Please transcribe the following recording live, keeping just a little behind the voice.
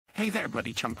Hey there,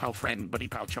 buddy chum pal friend, buddy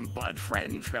pal chum blood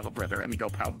friend, fellow brother, amigo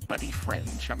pal, buddy friend,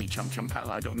 chummy chum chum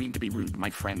pal. I don't mean to be rude, my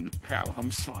friend, pal,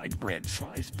 slide bread,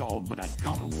 slice dog, but I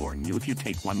gotta warn you, if you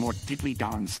take one more diddly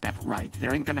darn step right,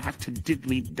 there ain't gonna have to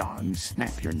diddly darn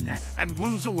snap your neck. And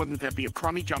woozle, wouldn't there be a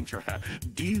crummy juncture, huh?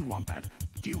 Do you want that?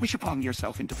 Do you wish upon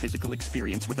yourself into physical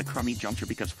experience with a crummy juncture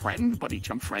because friend, buddy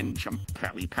chum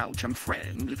pally pal chum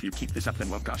friend, if you keep this up then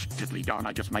well gosh, diddly darn,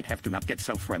 I just might have to not get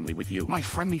so friendly with you. My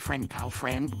friendly friend pal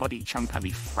friend, buddy chum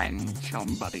pally friend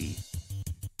chum buddy.